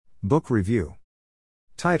Book Review.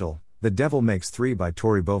 Title, The Devil Makes Three by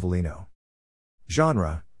Tori Bovalino.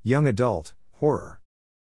 Genre, Young Adult, Horror.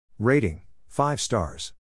 Rating, 5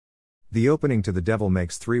 stars. The opening to The Devil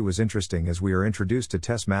Makes Three was interesting as we are introduced to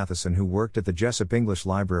Tess Matheson, who worked at the Jessup English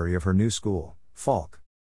Library of her new school, Falk.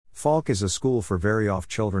 Falk is a school for very off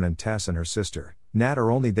children, and Tess and her sister, Nat,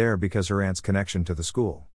 are only there because her aunt's connection to the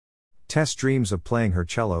school. Tess dreams of playing her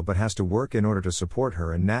cello but has to work in order to support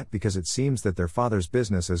her and Nat because it seems that their father's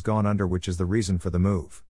business has gone under, which is the reason for the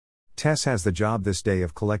move. Tess has the job this day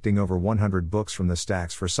of collecting over 100 books from the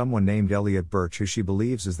stacks for someone named Elliot Birch, who she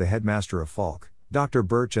believes is the headmaster of Falk, Dr.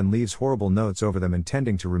 Birch, and leaves horrible notes over them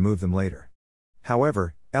intending to remove them later.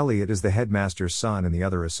 However, Elliot is the headmaster's son and the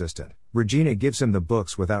other assistant, Regina, gives him the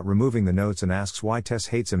books without removing the notes and asks why Tess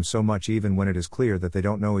hates him so much even when it is clear that they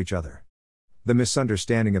don't know each other. The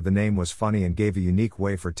misunderstanding of the name was funny and gave a unique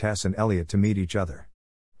way for Tess and Elliot to meet each other.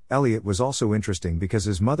 Elliot was also interesting because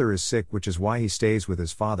his mother is sick, which is why he stays with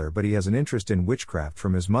his father, but he has an interest in witchcraft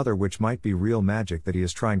from his mother, which might be real magic that he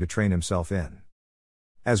is trying to train himself in.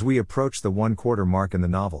 As we approach the 1/4 mark in the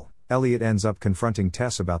novel, Elliot ends up confronting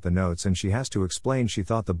Tess about the notes, and she has to explain she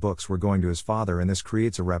thought the books were going to his father, and this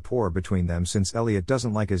creates a rapport between them since Elliot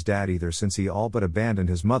doesn't like his dad either, since he all but abandoned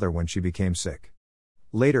his mother when she became sick.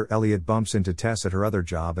 Later, Elliot bumps into Tess at her other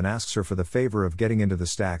job and asks her for the favor of getting into the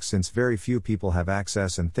stacks since very few people have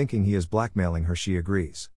access, and thinking he is blackmailing her, she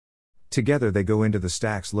agrees. Together they go into the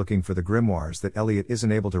stacks looking for the grimoires that Elliot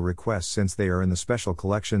isn't able to request since they are in the special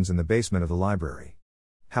collections in the basement of the library.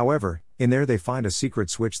 However, in there they find a secret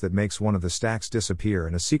switch that makes one of the stacks disappear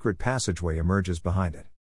and a secret passageway emerges behind it.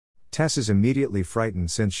 Tess is immediately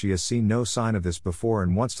frightened since she has seen no sign of this before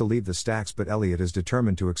and wants to leave the stacks, but Elliot is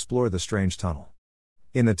determined to explore the strange tunnel.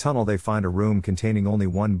 In the tunnel they find a room containing only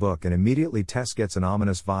one book, and immediately Tess gets an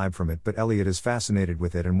ominous vibe from it, but Elliot is fascinated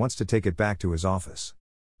with it and wants to take it back to his office.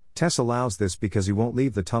 Tess allows this because he won't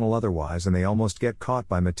leave the tunnel otherwise, and they almost get caught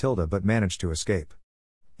by Matilda but manage to escape.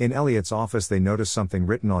 In Elliot's office they notice something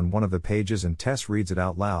written on one of the pages and Tess reads it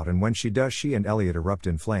out loud, and when she does, she and Elliot erupt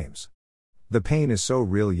in flames. The pain is so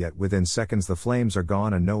real, yet within seconds the flames are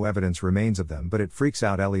gone and no evidence remains of them, but it freaks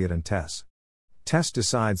out Elliot and Tess. Tess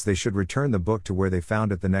decides they should return the book to where they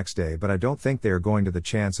found it the next day, but I don't think they are going to the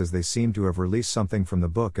chance as they seem to have released something from the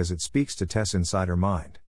book as it speaks to Tess inside her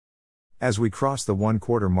mind. As we cross the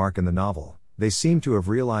 1/4 mark in the novel, they seem to have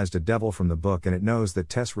realized a devil from the book, and it knows that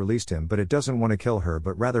Tess released him, but it doesn't want to kill her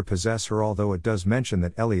but rather possess her, although it does mention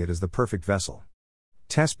that Elliot is the perfect vessel.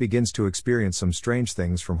 Tess begins to experience some strange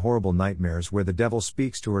things, from horrible nightmares where the devil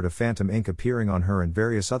speaks to her to phantom ink appearing on her and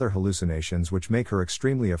various other hallucinations which make her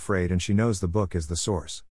extremely afraid, and she knows the book is the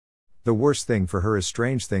source. The worst thing for her is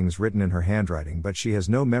strange things written in her handwriting, but she has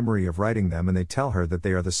no memory of writing them, and they tell her that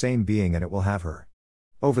they are the same being and it will have her.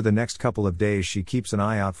 Over the next couple of days she keeps an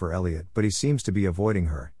eye out for Elliot, but he seems to be avoiding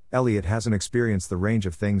her. Elliot hasn't experienced the range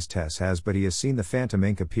of things Tess has, but he has seen the phantom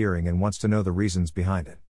ink appearing and wants to know the reasons behind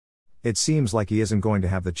it. It seems like he isn't going to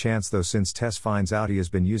have the chance though, since Tess finds out he has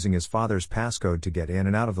been using his father's passcode to get in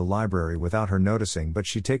and out of the library without her noticing, but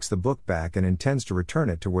she takes the book back and intends to return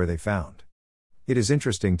it to where they found. It is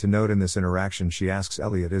interesting to note in this interaction she asks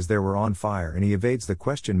Elliot as they were on fire, and he evades the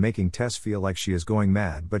question, making Tess feel like she is going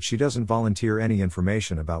mad, but she doesn't volunteer any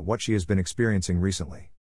information about what she has been experiencing recently.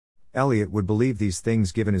 Elliot would believe these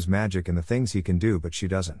things given his magic and the things he can do, but she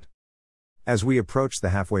doesn't. As we approach the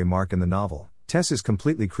halfway mark in the novel, Tess is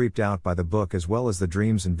completely creeped out by the book as well as the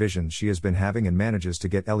dreams and visions she has been having, and manages to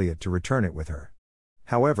get Elliot to return it with her.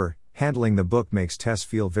 However, handling the book makes Tess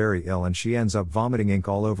feel very ill and she ends up vomiting ink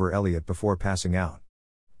all over Elliot before passing out.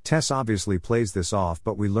 Tess obviously plays this off,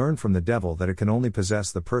 but we learn from the devil that it can only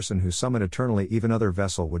possess the person who summoned eternally, even other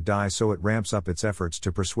vessel would die, so it ramps up its efforts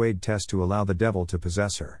to persuade Tess to allow the devil to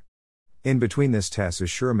possess her. In between this, Tess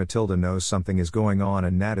is sure Matilda knows something is going on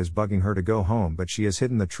and Nat is bugging her to go home, but she has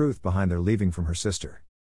hidden the truth behind their leaving from her sister.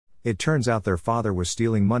 It turns out their father was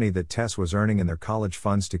stealing money that Tess was earning in their college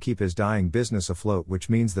funds to keep his dying business afloat,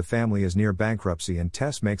 which means the family is near bankruptcy, and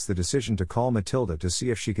Tess makes the decision to call Matilda to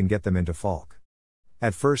see if she can get them into Falk.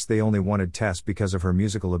 At first they only wanted Tess because of her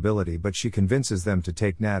musical ability, but she convinces them to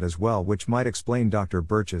take Nat as well, which might explain Dr.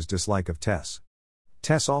 Birch's dislike of Tess.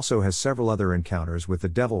 Tess also has several other encounters with the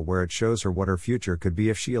devil where it shows her what her future could be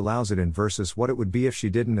if she allows it in versus what it would be if she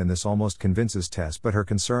didn't, and this almost convinces Tess, but her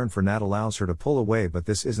concern for Nat allows her to pull away, but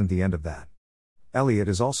this isn't the end of that. Elliot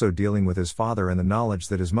is also dealing with his father and the knowledge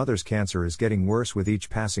that his mother's cancer is getting worse with each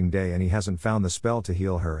passing day, and he hasn't found the spell to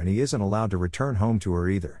heal her, and he isn't allowed to return home to her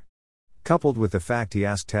either. Coupled with the fact he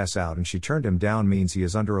asked Tess out and she turned him down means he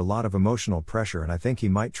is under a lot of emotional pressure, and I think he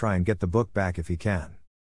might try and get the book back if he can.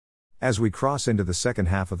 As we cross into the second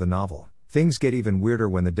half of the novel, Things get even weirder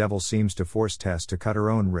when the devil seems to force Tess to cut her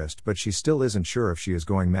own wrist, but she still isn't sure if she is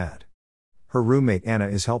going mad. Her roommate Anna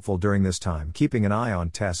is helpful during this time, keeping an eye on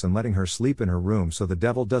Tess and letting her sleep in her room so the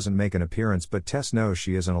devil doesn't make an appearance, but Tess knows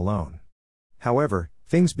she isn't alone. However,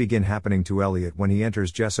 things begin happening to Elliot when he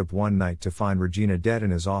enters Jessup one night to find Regina dead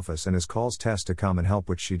in his office and calls Tess to come and help,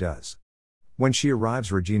 which she does. When she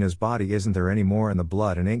arrives, Regina's body isn't there anymore and the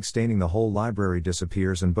blood and ink staining the whole library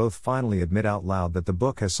disappears, and both finally admit out loud that the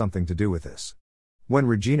book has something to do with this. When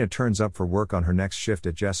Regina turns up for work on her next shift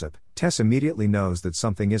at Jessup, Tess immediately knows that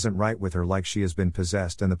something isn't right with her, like she has been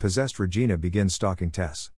possessed, and the possessed Regina begins stalking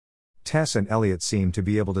Tess. Tess and Elliot seem to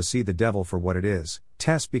be able to see the devil for what it is,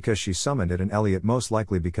 Tess because she summoned it and Elliot most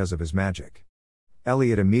likely because of his magic.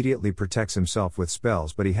 Elliot immediately protects himself with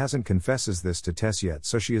spells, but he hasn't confesses this to Tess yet,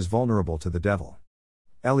 so she is vulnerable to the devil.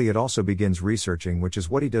 Elliot also begins researching, which is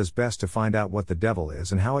what he does best, to find out what the devil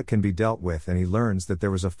is and how it can be dealt with, and he learns that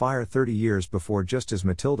there was a fire 30 years before, just as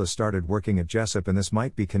Matilda started working at Jessup, and this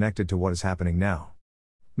might be connected to what is happening now.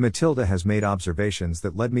 Matilda has made observations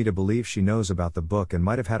that led me to believe she knows about the book and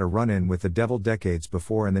might have had a run-in with the devil decades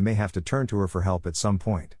before, and they may have to turn to her for help at some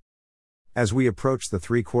point. As we approach the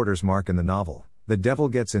 3/4 mark in the novel, the devil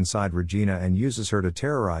gets inside Regina and uses her to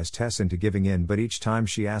terrorize Tess into giving in, but each time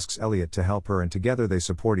she asks Elliot to help her and together they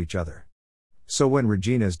support each other. So when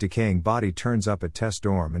Regina's decaying body turns up at Tess'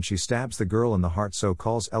 dorm and she stabs the girl in the heart, so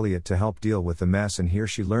calls Elliot to help deal with the mess, and here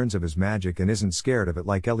she learns of his magic and isn't scared of it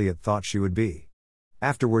like Elliot thought she would be.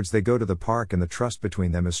 Afterwards they go to the park and the trust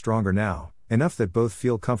between them is stronger now, enough that both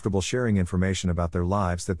feel comfortable sharing information about their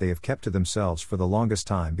lives that they have kept to themselves for the longest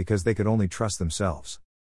time because they could only trust themselves.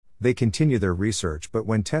 They continue their research, but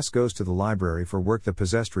when Tess goes to the library for work, the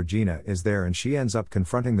possessed Regina is there and she ends up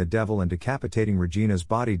confronting the devil and decapitating Regina's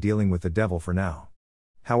body, dealing with the devil for now.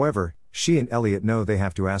 However, she and Elliot know they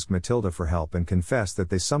have to ask Matilda for help and confess that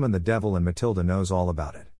they summoned the devil, and Matilda knows all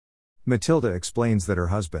about it. Matilda explains that her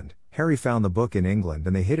husband, Harry, found the book in England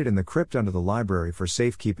and they hid it in the crypt under the library for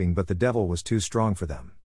safekeeping, but the devil was too strong for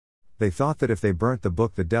them. They thought that if they burnt the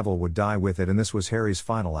book the devil would die with it, and this was Harry's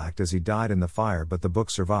final act as he died in the fire, but the book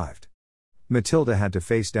survived. Matilda had to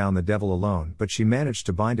face down the devil alone, but she managed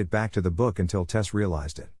to bind it back to the book until Tess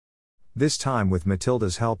realized it. This time, with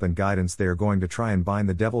Matilda's help and guidance, they are going to try and bind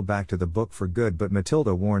the devil back to the book for good, but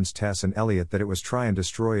Matilda warns Tess and Elliot that it was try and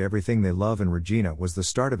destroy everything they love, and Regina was the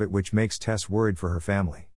start of it, which makes Tess worried for her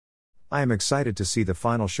family. I am excited to see the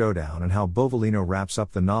final showdown and how Bovalino wraps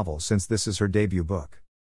up the novel, since this is her debut book.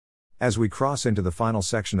 As we cross into the final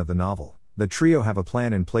section of the novel, the trio have a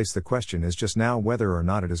plan in place. The question is just now whether or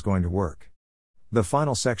not it is going to work. The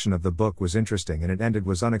final section of the book was interesting and it ended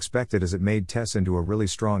was unexpected, as it made Tess into a really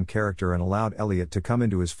strong character and allowed Elliot to come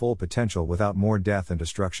into his full potential without more death and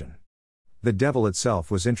destruction. The devil itself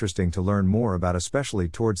was interesting to learn more about, especially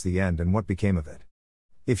towards the end and what became of it.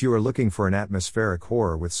 If you are looking for an atmospheric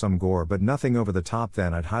horror with some gore but nothing over the top,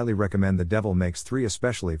 then I'd highly recommend The Devil Makes 3,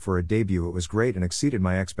 especially for a debut. It was great and exceeded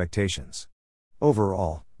my expectations.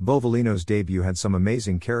 Overall, Bovalino's debut had some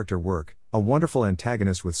amazing character work, a wonderful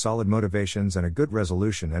antagonist with solid motivations and a good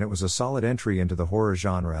resolution, and it was a solid entry into the horror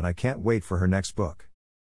genre, and I can't wait for her next book.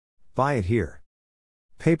 Buy it here.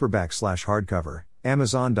 Paperback/hardcover,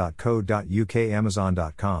 Amazon.co.uk,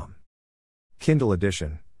 Amazon.com. Kindle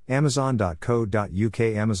edition, Amazon.co.uk,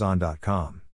 Amazon.com.